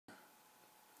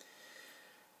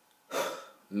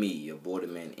Me, your boy the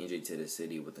man, NJ to the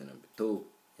city with the number 2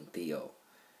 and Theo.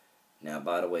 Now,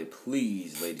 by the way,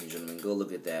 please, ladies and gentlemen, go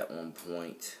look at that on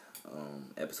point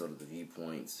episode of the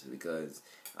Viewpoints, because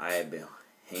I have been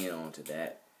hanging on to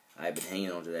that. I've been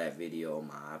hanging on to that video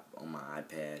on my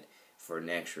iPad for an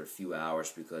extra few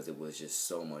hours because it was just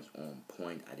so much on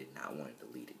point. I did not want to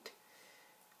delete it.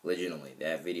 Legitimately,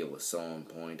 that video was so on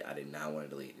point, I did not want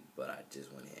to delete it, but I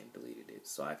just went ahead and deleted it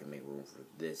so I can make room for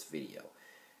this video.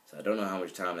 So I don't know how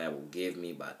much time that will give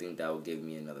me, but I think that will give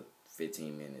me another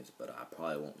 15 minutes, but I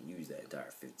probably won't use that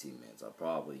entire 15 minutes. I'll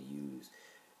probably use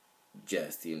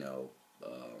just,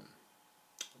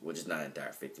 which is not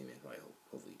entire 15 minutes, probably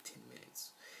hopefully 10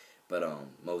 minutes. But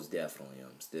most definitely,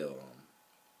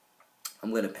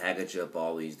 I'm going to package up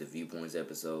all the Viewpoints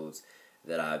episodes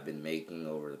that I've been making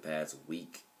over the past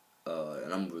week.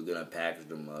 And I'm gonna package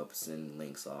them up, send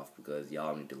links off, because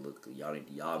y'all need to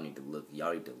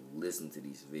listen to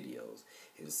these videos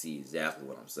and see exactly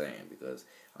what I'm saying, because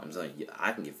I'm telling you,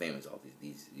 I can get famous off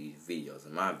these videos,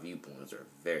 and my viewpoints are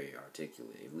very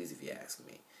articulate, at least if you ask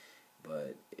me.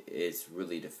 But it's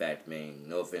really the fact, man,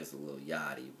 no offense to Lil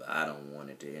Yachty, but I don't want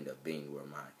it to end up being where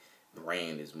my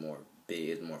brand is more big,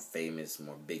 is more famous,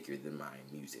 more bigger than my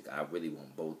music. I really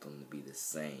want both of them to be the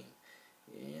same.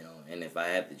 And if I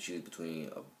had to choose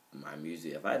between my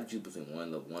music, if I had to choose between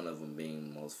one of them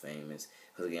being most famous,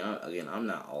 because again, I'm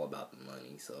not all about the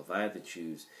money. So if I had to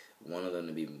choose one of them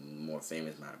to be more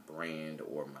famous, my brand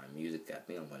or my music, I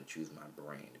think I'm going to choose my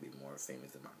brand to be more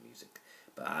famous than my music.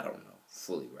 But I don't know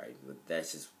fully, right? But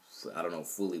that's just, I don't know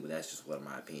fully, but that's just what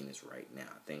my opinion is right now.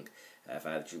 I think if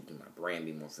I had to choose between my brand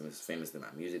being more famous than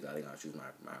my music, I think I'll choose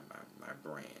my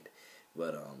brand.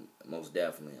 But most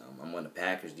definitely, I'm going to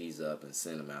package these up and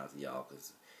send them out to y'all,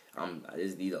 because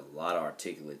these are a lot of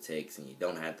articulate takes, and you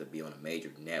don't have to be on a major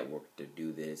network to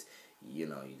do this. You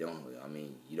don't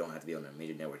have to be on a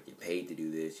major network to get paid to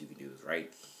do this. You can do this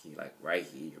right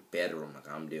here, your bedroom, like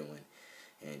I'm doing,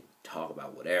 and talk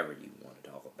about whatever you want to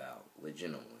talk about,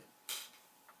 legitimately.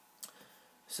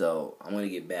 So I'm going to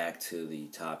get back to the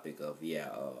topic of again.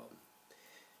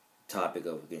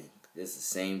 This is the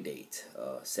same date,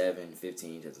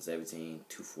 7/15/2017,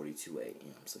 2:42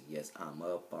 a.m. So yes, I'm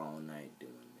up all night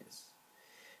doing this.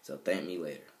 So Thank Me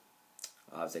Later.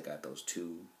 Obviously, I got those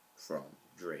two from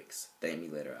Drake's Thank Me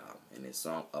Later album, and his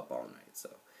song Up All Night.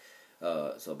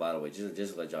 So by the way, just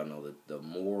to let y'all know that the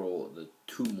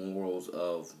two morals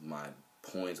of my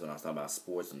points when I was talking about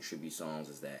sports and tribute songs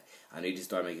is that I need to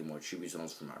start making more tribute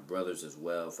songs for my brothers as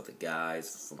well, for the guys,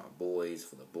 for my boys,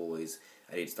 for the boys.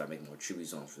 I need to start making more tribute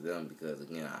songs for them, because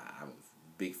again, I'm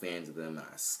big fans of them, and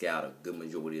I scout a good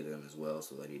majority of them as well.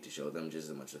 So I need to show them just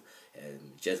as much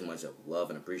of love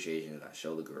and appreciation as I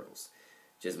show the girls,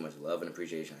 just as much love and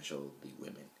appreciation I show the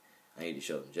women. I need to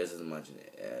show them just as much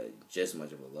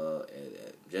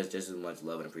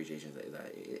love and appreciation as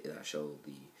I show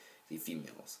the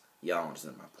females. Y'all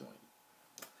understand my point.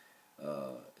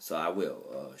 So I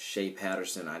will. Shea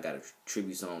Patterson, I got a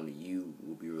tribute song to you,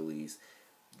 will be released.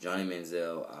 Johnny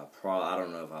Manziel, I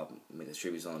don't know if I'll make a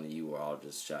tribute song to you or I'll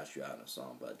just shout you out in a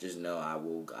song, but just know I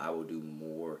will do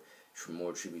more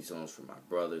tribute songs for my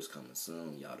brothers coming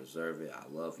soon. Y'all deserve it. I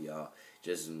love y'all.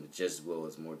 Just as well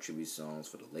as more tribute songs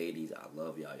for the ladies. I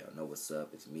love y'all. Y'all know what's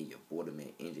up. It's me, your boy, the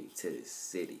man, NJ to the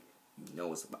city. You know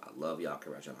what's up. I love y'all.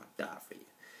 Care about y'all. I'll die for you.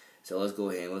 So let's go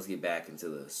ahead and let's get back into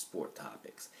the sport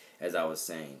topics. As I was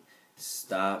saying,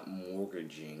 stop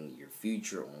mortgaging your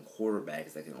future on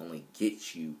quarterbacks that can only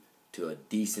get you to a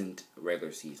decent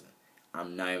regular season.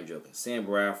 I'm not even joking. Sam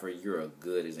Bradford, you're a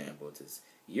good example of this.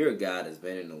 You're a guy that's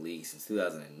been in the league since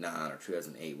 2009 or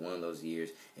 2008, one of those years,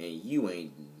 and you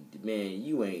don't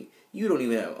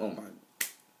even have, oh my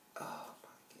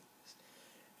goodness.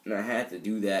 And I had to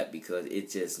do that because it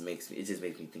just makes me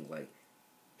think, like,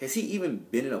 has he even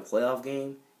been in a playoff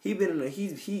game?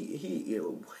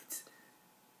 What?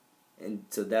 And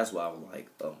so that's why I was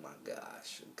like, oh my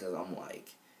gosh, because I'm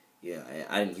like, yeah, and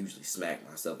I didn't usually smack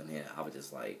myself in the head. I was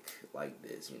just like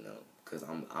this, because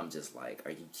I'm just like,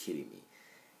 are you kidding me?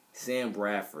 Sam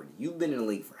Bradford, you've been in the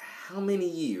league for how many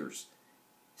years?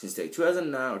 Since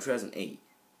 2009 or 2008,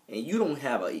 and you don't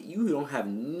have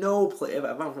no play.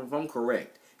 If I'm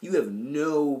correct, you have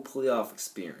no playoff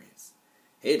experience.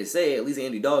 Hate to say it, at least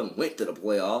Andy Dalton went to the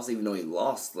playoffs, even though he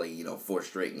lost 4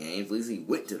 straight games. At least he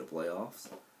went to the playoffs.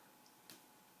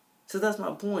 So that's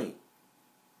my point.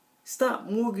 Stop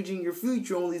mortgaging your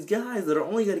future on these guys that are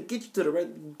only going to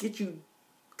get you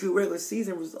good regular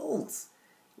season results,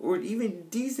 or even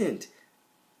decent.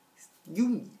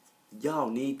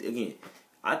 Y'all need, again,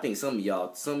 I think some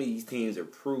of these teams are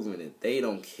proving that they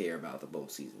don't care about the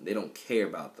postseason. They don't care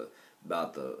about the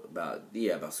about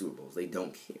Super Bowls. They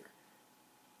don't care.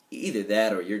 Either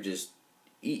that, or you're just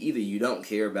either you don't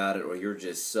care about it, or you're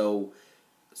just so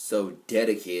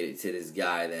dedicated to this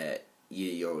guy that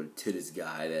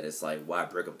it's like, why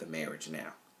break up the marriage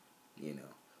now? You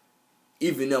know,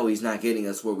 even though he's not getting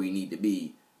us where we need to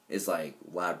be, it's like,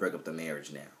 why break up the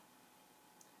marriage now?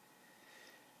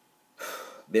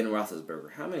 Ben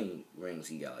Roethlisberger, how many rings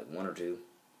he got? Like 1 or 2?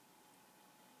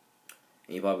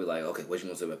 And you're probably like, okay, what you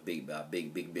gonna say about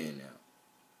Big Ben now?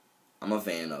 I'm a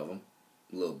fan of him,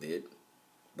 a little bit,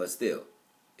 but still,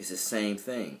 it's the same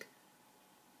thing.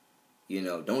 You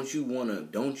know, don't you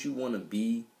wanna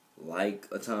be like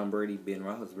a Tom Brady, Ben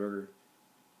Roethlisberger?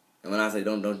 And when I say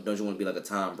don't you want to be like a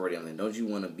Tom Brady, I mean, don't you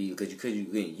want to be, because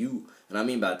you and I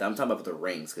mean by that, I'm talking about the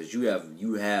rings, because you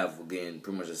have again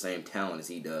pretty much the same talent as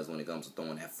he does when it comes to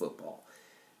throwing that football.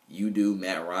 You do,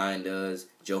 Matt Ryan does,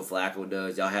 Joe Flacco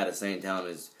does. Y'all have the same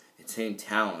talent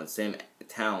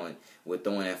with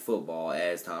throwing that football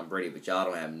as Tom Brady, but y'all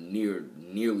don't have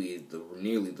nearly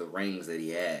the rings that he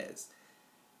has.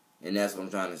 And that's what I'm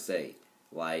trying to say.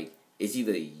 Like, it's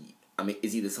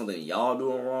either something y'all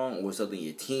doing wrong or something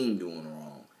your team doing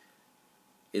wrong.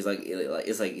 It's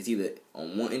it's either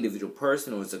on one individual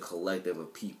person or it's a collective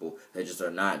of people that just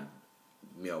are not,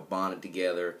 bonded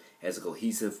together as a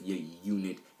cohesive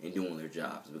unit and doing their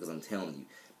jobs. Because I'm telling you,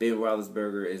 Ben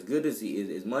Roethlisberger, as good as he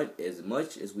is, as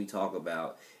much as we talk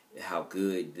about how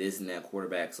good this and that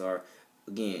quarterbacks are,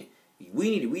 again,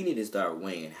 we need to start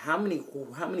weighing how many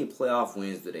playoff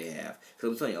wins do they have?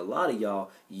 Because I'm telling you,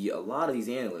 a lot of these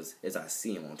analysts, as I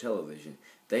see them on television,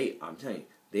 I'm telling you,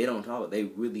 they don't talk. They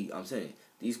really, I'm telling you,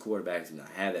 these quarterbacks do not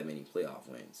have that many playoff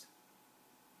wins.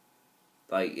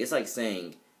 Like, it's like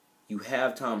saying you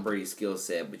have Tom Brady's skill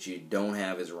set, but you don't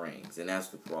have his rings, and that's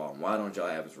the problem. Why don't y'all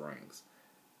have his rings?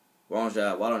 Why don't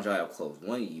y'all have close?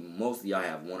 Most of y'all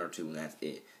have 1 or 2, and that's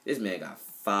it. This man got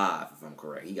 5, if I'm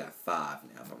correct. He got 5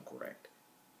 now, if I'm correct.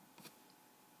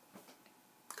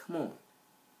 Come on.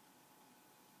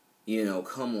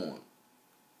 Come on.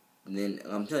 And then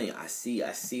I'm telling you, I see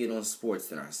it on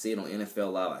SportsCenter. I see it on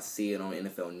NFL Live. I see it on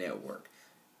NFL Network.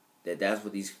 That's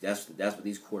what these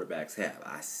quarterbacks have.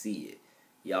 I see it.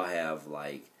 Y'all have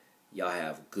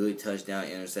good touchdown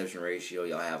interception ratio.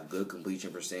 Y'all have good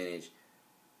completion percentage.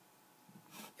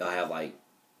 Y'all have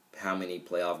how many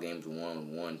playoff games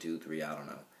won? 1, 2, 3, I don't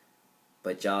know.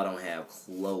 But y'all don't have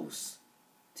close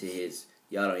to his.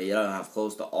 Y'all don't have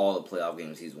close to all the playoff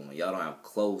games he's won. Y'all don't have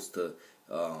close to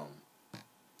y'all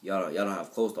don't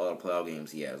have close to all the playoff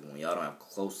games he has won. Y'all don't have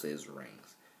close to his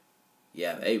rings. You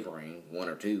have a ring, 1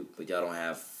 or 2, but y'all don't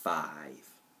have 5.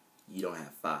 You don't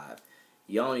have 5.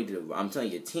 Y'all need to. I'm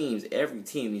telling you, every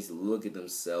team needs to look at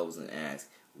themselves and ask,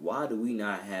 why do we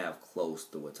not have close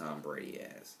to what Tom Brady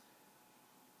has?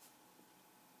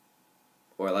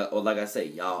 Or like I say,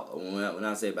 y'all, when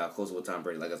I say about close to what Tom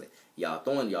Brady, like I say, y'all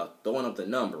throwing up the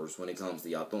numbers when it comes to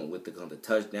y'all throwing with the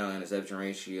touchdown interception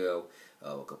ratio,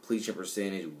 completion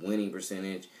percentage, winning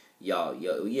percentage. Y'all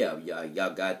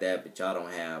got that, but y'all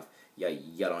don't have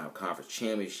conference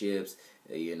championships.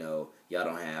 Y'all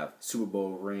don't have Super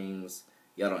Bowl rings.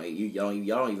 Y'all don't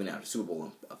even have Super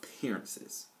Bowl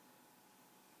appearances.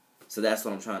 So that's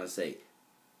what I'm trying to say.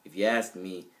 If you ask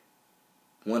me,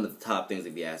 one of the top things,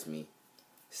 if you ask me,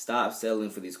 stop settling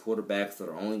for these quarterbacks that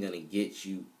are only going to get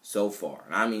you so far.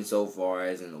 And I mean so far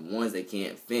as in the ones that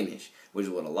can't finish, which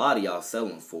is what a lot of y'all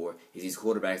selling for, is these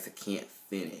quarterbacks that can't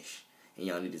finish. And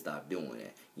y'all need to stop doing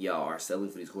that. Y'all are selling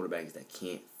for these quarterbacks that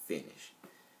can't finish.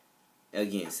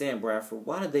 Again, Sam Bradford,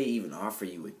 why did they even offer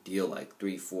you a deal like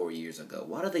 3-4 years ago?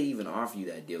 Why did they even offer you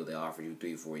that deal they offered you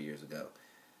 3-4 years ago?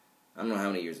 I don't know how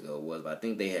many years ago it was, but I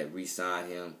think they had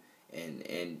re-signed him,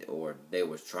 or they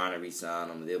was trying to re-sign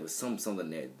him. There was something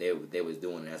that they was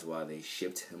doing, and that's why they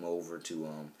shipped him over to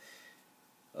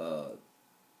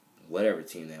whatever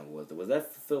team that was. Was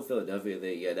that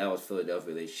Philadelphia? That was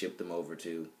Philadelphia. They shipped him over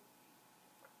to.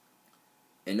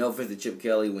 And no offense to Chip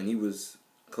Kelly, when he was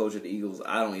coach of the Eagles,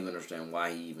 I don't even understand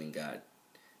why he even got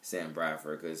Sam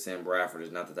Bradford, because Sam Bradford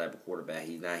is not the type of quarterback.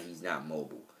 He's not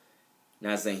mobile.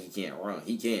 Not saying he can't run.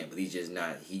 He can, but he's just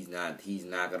not. He's not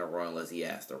gonna run unless he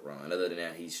has to run. Other than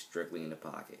that, he's strictly in the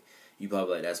pocket. You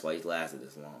probably like, that's why he's lasted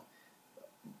this long.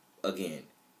 Again,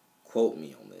 quote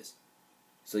me on this.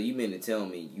 So you mean to tell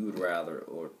me you would rather,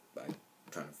 or I'm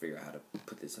trying to figure out how to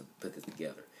put this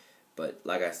together. But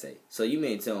like I say, so you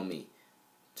mean to tell me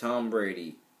Tom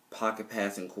Brady, pocket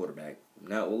passing quarterback.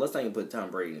 Now, well, let's not even put Tom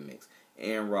Brady in the mix.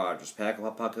 Aaron Rodgers,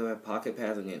 pocket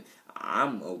pass again.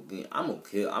 I'm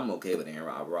okay with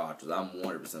Aaron Rodgers. I'm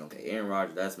 100% okay. Aaron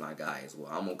Rodgers, that's my guy as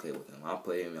well. I'm okay with him. I'll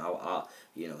put him.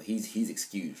 He's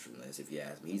excused from this. If you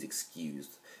ask me, he's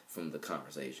excused from the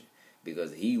conversation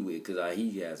because he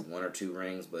has 1 or 2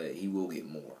 rings, but he will get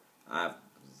more. I have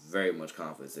very much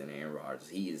confidence in Aaron Rodgers.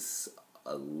 He is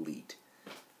elite.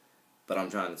 But I'm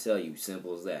trying to tell you,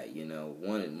 simple as that.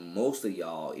 Most of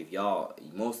y'all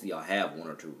have 1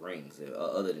 or 2 rings.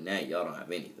 Other than that, y'all don't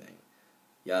have anything.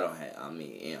 Y'all don't have. I'm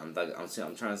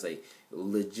trying to say,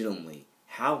 legitimately,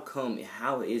 how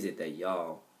is it that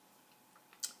y'all?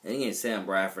 And again, Sam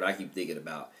Bradford, I keep thinking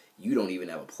about. You don't even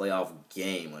have a playoff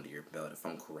game under your belt, if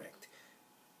I'm correct,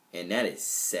 and that is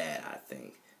sad. I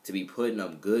think to be putting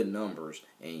up good numbers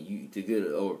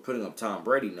or putting up Tom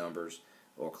Brady numbers.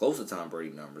 Or close to Tom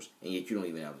Brady numbers, and yet you don't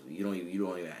even have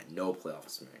no playoff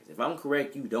experience. If I'm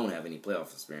correct, you don't have any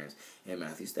playoff experience. And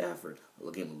Matthew Stafford,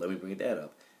 again, let me bring that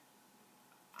up.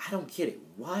 I don't get it.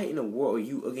 Why in the world are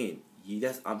you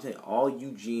I'm saying all you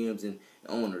GMs and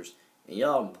owners, and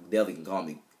y'all definitely can call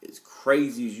me as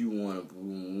crazy as you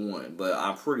want, but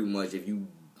I pretty much, if you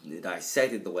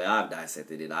dissect it the way I've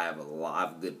dissected it, I have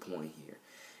a good point here.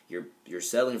 You're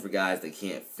selling for guys that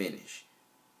can't finish.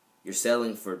 You're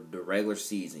selling for the regular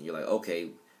season. You're like, okay,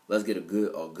 let's get a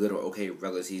good or okay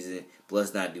regular season, but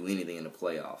let's not do anything in the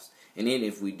playoffs. And then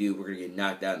if we do, we're going to get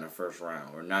knocked out in the first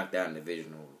round or knocked out in the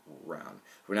divisional round.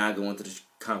 We're not going to the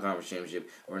conference championship.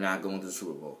 We're not going to the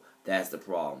Super Bowl. That's the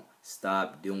problem.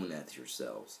 Stop doing that to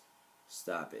yourselves.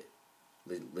 Stop it.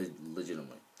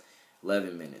 Legitimately.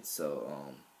 11 minutes. So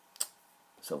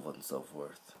forth and so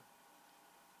forth.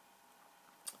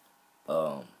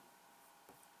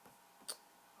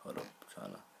 Hold up, I'm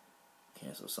trying to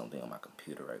cancel something on my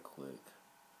computer right quick.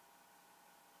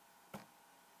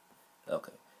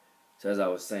 Okay. So as I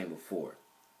was saying before,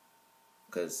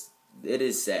 because it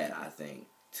is sad, I think,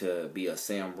 to be a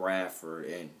Sam Bradford,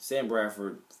 and Sam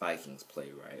Bradford Vikings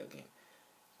play, right, again.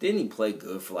 Didn't he play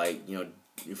good for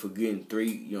for getting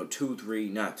 2, 3,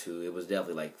 not 2, it was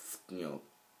definitely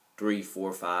 3,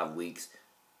 4, 5 weeks.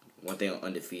 One thing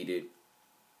undefeated.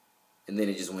 And then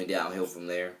it just went downhill from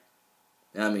there.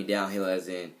 Now, downhill as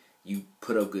in you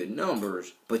put up good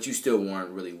numbers, but you still weren't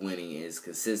really winning as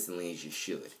consistently as you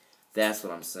should. That's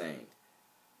what I'm saying.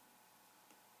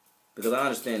 Because I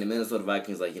understand the Minnesota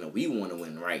Vikings, we want to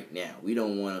win right now. We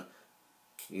don't want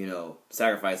to,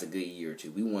 sacrifice a good year or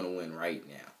two. We want to win right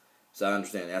now. So I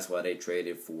understand that's why they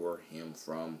traded for him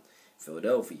from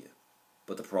Philadelphia.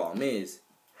 But the problem is,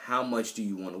 how much do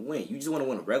you want to win? You just want to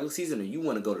win a regular season, or you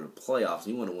want to go to the playoffs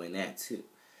and you want to win that too?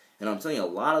 And I'm telling you, a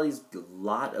lot of these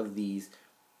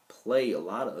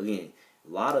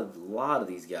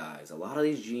guys, a lot of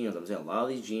these GMs, I'm saying a lot of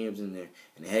these GMs in there,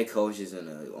 and the head coaches and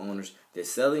the owners, they're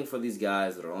selling for these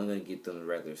guys that are only going to get them the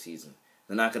regular season.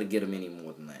 They're not going to get them any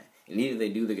more than that. And either they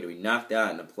do, they're going to be knocked out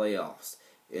in the playoffs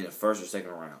in the first or second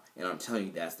round. And I'm telling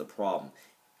you, that's the problem.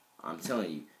 I'm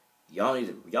telling you, y'all need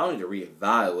to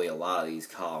reevaluate a lot of these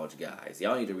college guys.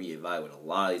 Y'all need to reevaluate a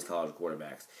lot of these college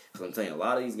quarterbacks. Because I'm telling you, a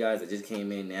lot of these guys that just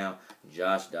came in now,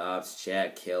 Josh Dobbs,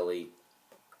 Chad Kelly,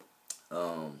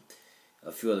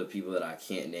 a few other people that I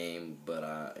can't name,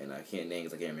 and I can't name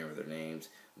because I can't remember their names.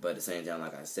 But at the same time,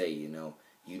 like I say, you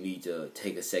need to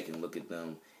take a second look at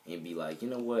them and be like, you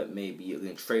know what, maybe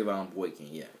again, Trayvon Boykin,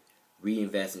 yeah.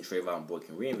 Reinvest in Trayvon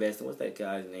Boykin. Reinvest in, what's that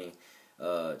guy's name?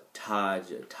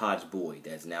 Taj Boyd,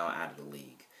 that's now out of the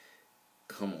league.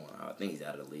 Come on, I think he's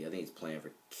out of the league. I think he's playing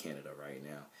for Canada right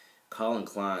now. Colin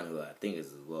Klein, who I think is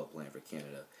as well playing for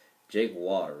Canada. Jake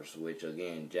Waters, which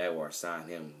again, Jaguars signed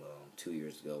him 2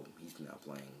 years ago. He's now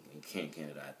playing in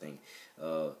Canada, I think.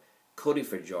 Cody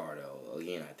Fajardo,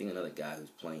 again, I think another guy who's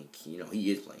playing,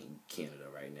 he is playing Canada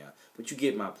right now. But you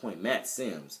get my point. Matt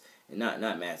Sims, and not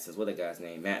Matt Sims, what that guy's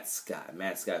name? Matt Scott,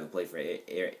 who played for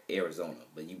Arizona,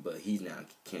 but he's now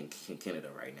in Canada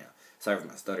right now. Sorry for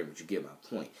my stuttering, but you get my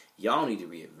point. Y'all need to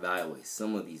reevaluate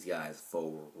some of these guys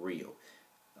for real.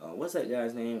 What's that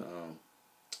guy's name?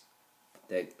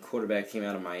 That quarterback came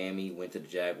out of Miami, went to the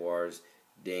Jaguars,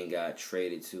 then got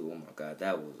traded to, oh my God,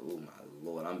 that was, oh my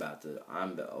Lord, oh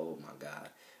my God.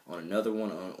 On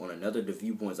another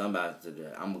viewpoints, I'm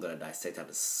gonna dissect how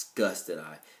disgusted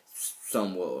I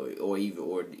somewhat, or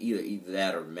either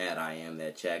that or mad I am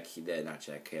that Chip Kelly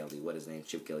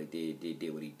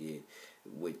did what he did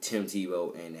with Tim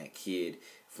Tebow and that kid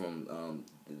from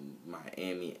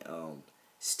Miami,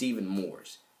 Stephen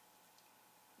Morris.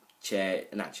 Chip,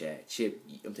 I'm telling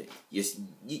you,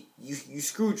 you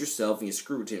screwed yourself and you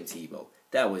screwed Tim Tebow.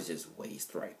 That was just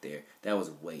waste right there. That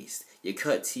was waste. You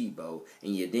cut Tebow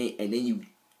and then you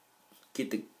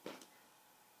get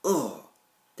Ugh,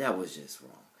 that was just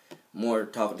wrong. More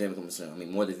talking to him coming soon. I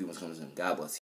mean, more of the viewers coming soon. God bless you.